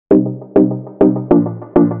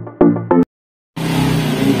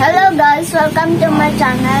Hello guys, welcome to my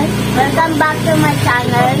channel. Welcome back to my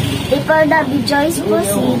channel. Before the video is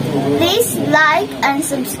proceed, please like and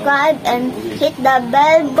subscribe and hit the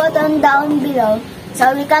bell button down below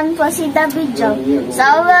so we can proceed the video. So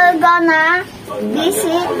we're gonna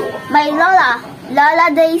visit my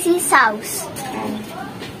Lola Daisy's house.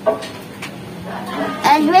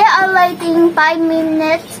 And we are waiting 5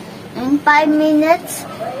 minutes. In 5 minutes,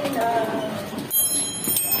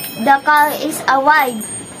 the car is arrived.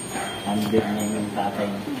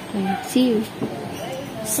 See you.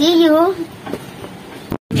 See you.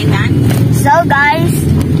 So guys,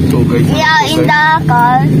 we are in the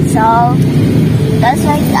car. So that's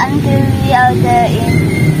why until we are there in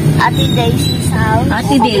Ate Daisy's house.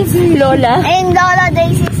 Ate Daisy. Lola. In Lola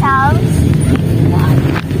Daisy's house.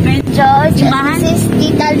 George, and this is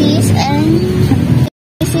Tita Liz, and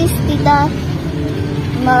this is Tita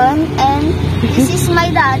Mom, and this is my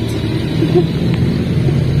dad.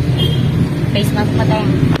 Face mask pa tayo.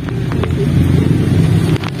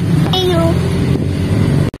 See you.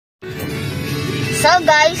 So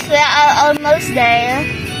guys, we are almost there.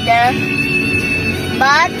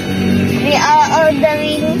 But we are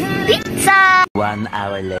ordering pizza. 1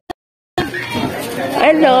 hour later.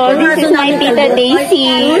 Hello, this is my Tita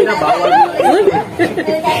Daisy.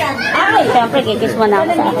 Ay, siyempre, kikis mo na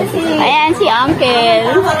ako sa akin. Ayan, si Uncle.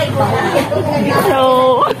 So,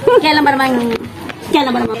 kailan ba naman?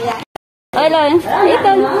 Hello,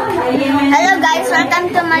 ito. Hello guys, welcome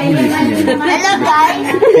to my channel. Hello guys,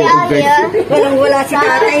 we are here. Walang-wala si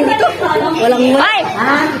tatay dito. Walang-wala. Ay!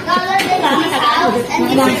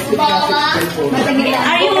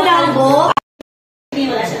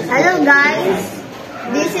 Hello guys,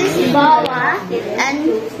 this is Bawa, and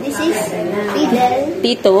this is Fidel.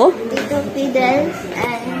 Tito? Tito Fidel,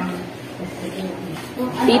 and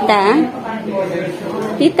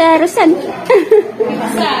Tita Rosan.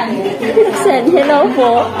 Rosan, hello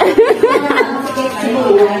po.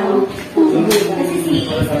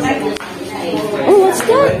 Oh, what's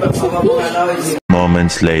that?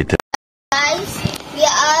 Moments later. guys, we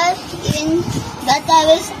are in the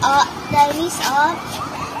terrace of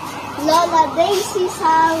Lola Daisy's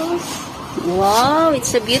house. Wow,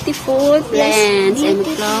 it's a beautiful plants and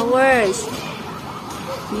flowers.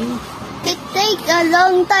 It takes a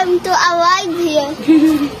long time to arrive here.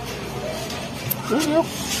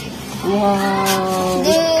 Wow.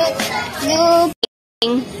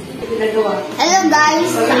 Hello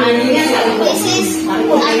guys, this is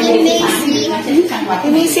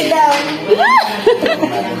Sit down.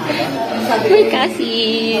 My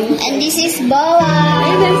cousin. and this is Bawa.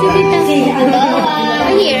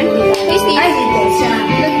 Bawa. Here. Who's this?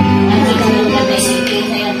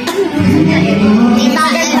 Tita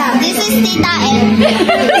M. This is Tita M.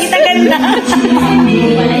 Tita ganda.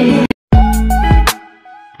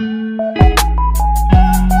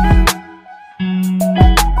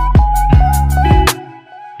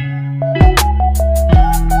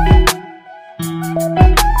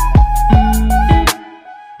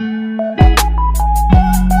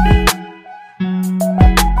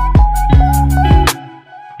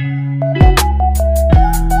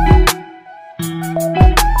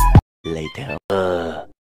 Later.